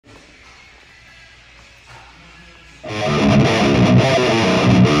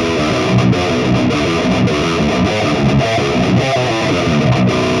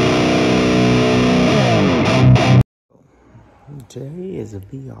is a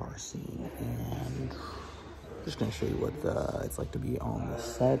VR scene, and I'm just gonna show you what it's like to be on the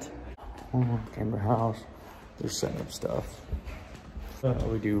set. Camera house, they're setting up stuff.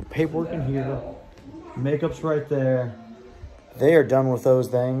 We do paperwork in here, makeup's right there. They are done with those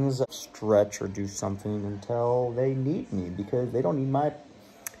things. Stretch or do something until they need me, because they don't need my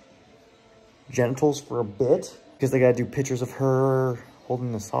genitals for a bit, because they gotta do pictures of her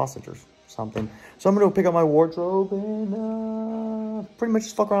holding the sausage or something. So I'm gonna go pick up my wardrobe and pretty much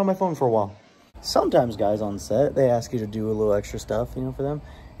just fuck around on my phone for a while. Sometimes guys on set, they ask you to do a little extra stuff, you know, for them.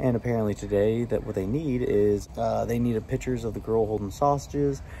 And apparently today, that what they need is, they needed pictures of the girl holding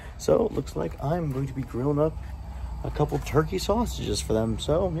sausages. So it looks like I'm going to be grilling up a couple turkey sausages for them.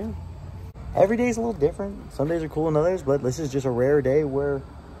 So yeah, every day is a little different. Some days are cooler than others, but this is just a rare day where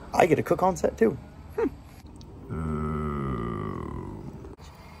I get to cook on set too. And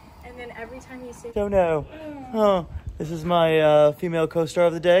then every time you say, oh no, oh, this is my female co-star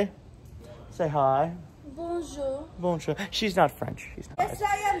of the day. Say hi. bonjour. Bonjour. She's not French. She's not. Yes,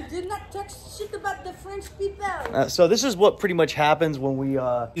 I am. Do not talk shit about the French people. So this is what pretty much happens when we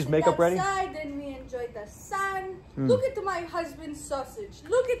use makeup ready. Outside, then we enjoy the sun. Look at my husband's sausage.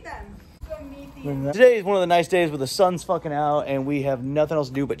 Look at them. Today is one of the nice days where the sun's fucking out and we have nothing else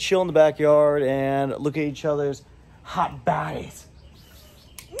to do but chill in the backyard and look at each other's hot bodies.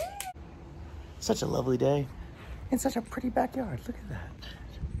 Such a lovely day and such a pretty backyard. Look at that.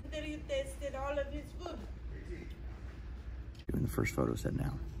 You tasted all of his food. Doing the first photo set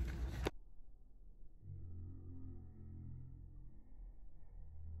now.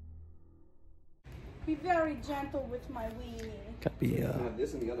 Be very gentle with my weenie. Gotta be, have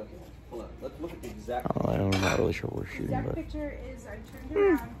this in the other hand. Hold on. Let's look at the exact. oh, I'm not really sure what we're shooting, That but. picture is I turned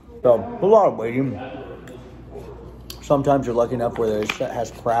around. So, a lot of waiting. Sometimes you're lucky enough where the set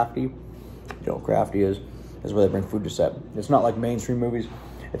has Crafty. You know what Crafty is where they bring food to set. It's not like mainstream movies.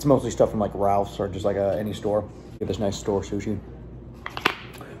 It's mostly stuff from like Ralph's or just like any store. Get this nice store sushi.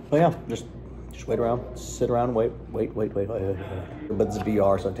 But yeah, just wait around, sit around, wait. But it's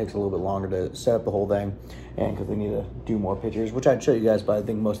VR, so it takes a little bit longer to set up the whole thing. And because we need to do more pictures, which I'd show you guys, but I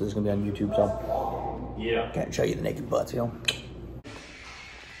think most of this is gonna be on YouTube, so yeah, can't show you the naked butts, you know.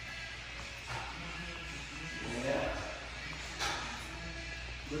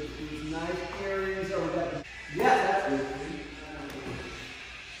 Nice areas over there. Yeah, that's good.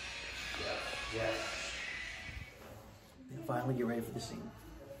 Yes. And finally get ready for the scene.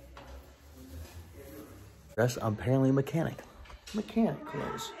 Dress, I'm apparently a mechanic. Mechanic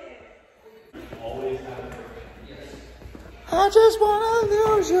clothes. I just wanna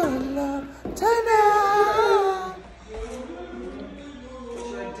lose your love tonight. What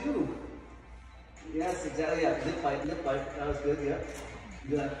should I do? Yes, exactly. Yeah, lip bite. That was good. Yeah.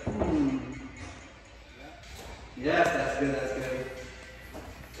 You're like, Yes, that's good.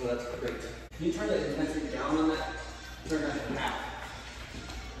 Well, that's great. Can you turn the intensity down on that? Turn that to half.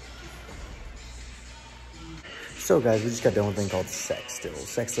 So guys, we just got done with a thing called sex stills.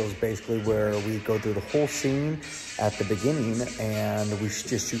 Sex stills is basically where we go through the whole scene at the beginning and we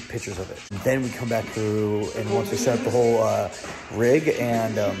just shoot pictures of it. Then we come back through and once we set up the whole rig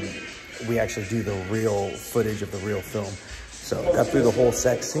and we actually do the real footage of the real film. So got through the whole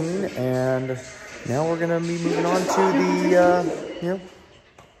sex scene and now we're gonna be moving on to the, you know.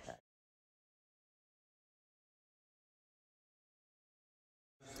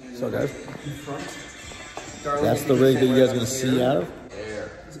 So guys, that's the rig that you guys are gonna see out of. There.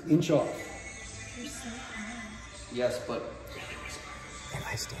 It's an inch off. Yes, but. And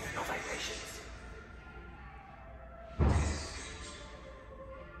I stand no vibrations.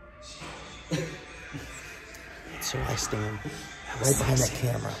 So I stand right behind that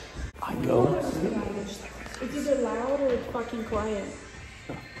camera. I go. It's either loud or it's fucking quiet.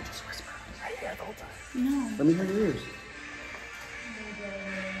 Just whisper right here the whole time. No. Let me hear your ears.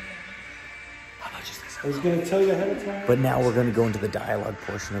 I was gonna tell you ahead of time. But now we're gonna go into the dialogue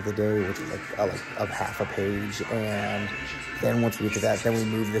portion of the day, which is like of half a page, and then once we get to that, then we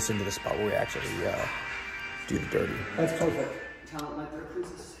move this into the spot where we actually do the dirty. That's perfect. Talent like their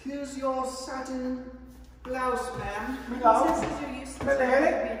princess. Here's your satin blouse, ma'am. Princesses are used to be a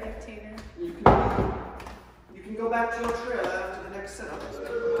dictator. You can go back to your trailer after the next setup.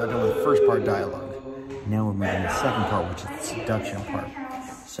 Got done with the first part, dialogue. Now we're moving to the second part, which is the seduction part.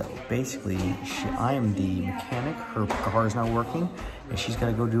 So basically, I am the mechanic. Her car is not working, and she's got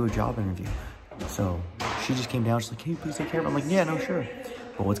to go do a job interview. So she just came down. She's like, "Can you please take care of it?" I'm like, "Yeah, no, sure."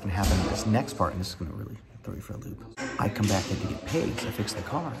 But what's going to happen in this next part, and this is going to really throw you for a loop. I come back in to get paid to fix the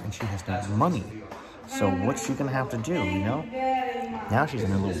car, and she has to have money. So what's she going to have to do, you know? Now she's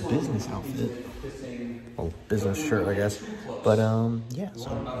in a little business outfit. Well, business shirt, I guess. But yeah, so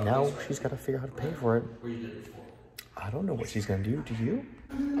now she's got to figure out how to pay for it. I don't know what she's gonna do. Do you?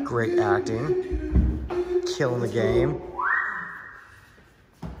 Great acting, killing the game.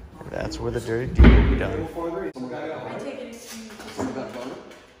 That's where the dirty deed will be done. I take it extremely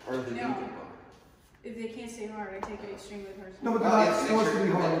No. If they can't say hard, I take it extremely personally. No, but they're not supposed to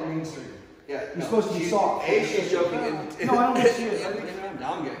be hard and mainstream. Yeah, You're supposed to be soft. She's joking. No, I don't think she is.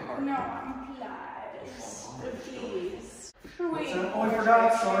 Now I'm getting hard. No, please. Wait. Oh, I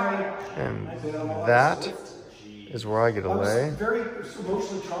forgot, sorry. And that is where I get to lay. Very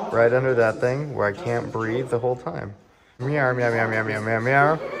emotionally traumatized. Right under that thing where I can't breathe the whole time. Meow, meow, meow, meow, meow, meow,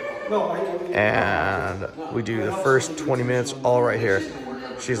 meow. And we do the first 20 minutes all right here.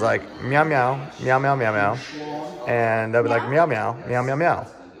 She's like, meow, meow, meow, meow, meow, meow. And I'll be like, meow, meow, meow, meow, meow.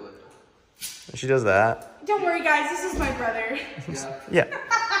 And she does that. Don't worry, guys. This is my brother. Yeah.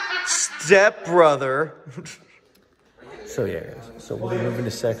 Step brother. So yeah, guys. So we'll be moving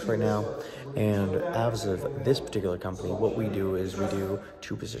to sex right now. And as of this particular company, what we do is we do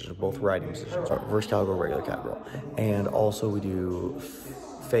 2 positions, both riding positions, reverse cowgirl, regular cowgirl. And also we do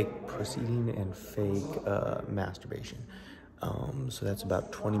fake proceeding and fake masturbation. So that's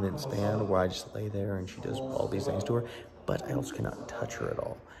about 20-minute span where I just lay there and she does all these things to her. But I also cannot touch her at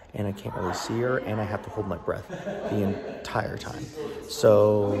all. And I can't really see her, and I have to hold my breath the entire time.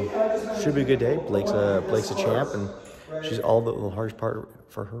 So should be a good day. Blake's a champ, and she's all the hardest part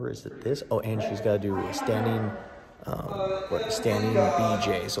for her is that this. Oh, and she's got to do a standing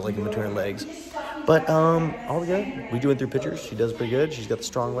BJ, so like in between her legs. But all good. We doing through pictures. She does pretty good. She's got the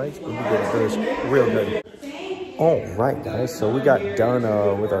strong legs. We'll be good. It was real good. All right, guys. So we got done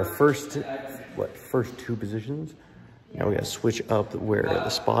with our first 2 positions. Now we gotta switch up where the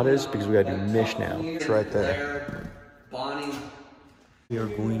spot is because we gotta do Mish now. It's right there. Bonnie. We are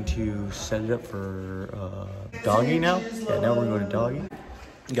going to set it up for doggy now. Yeah, now we're going to doggy.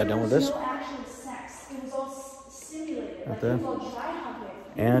 You got done with this? Right there.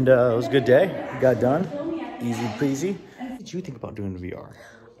 And it was a good day. Got done. Easy peasy. What did you think about doing VR?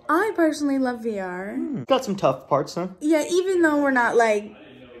 I personally love VR. Got some tough parts, huh? Yeah, even though we're not like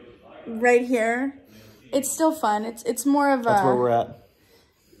right here, it's still fun. It's more of That's where we're at.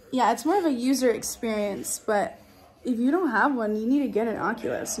 Yeah, it's more of a user experience, but if you don't have one, you need to get an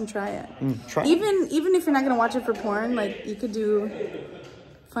Oculus and try it. Try even if you're not gonna watch it for porn, like you could do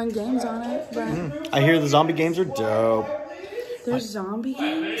fun games on it. But I hear the zombie games are dope. there's zombie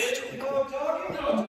games.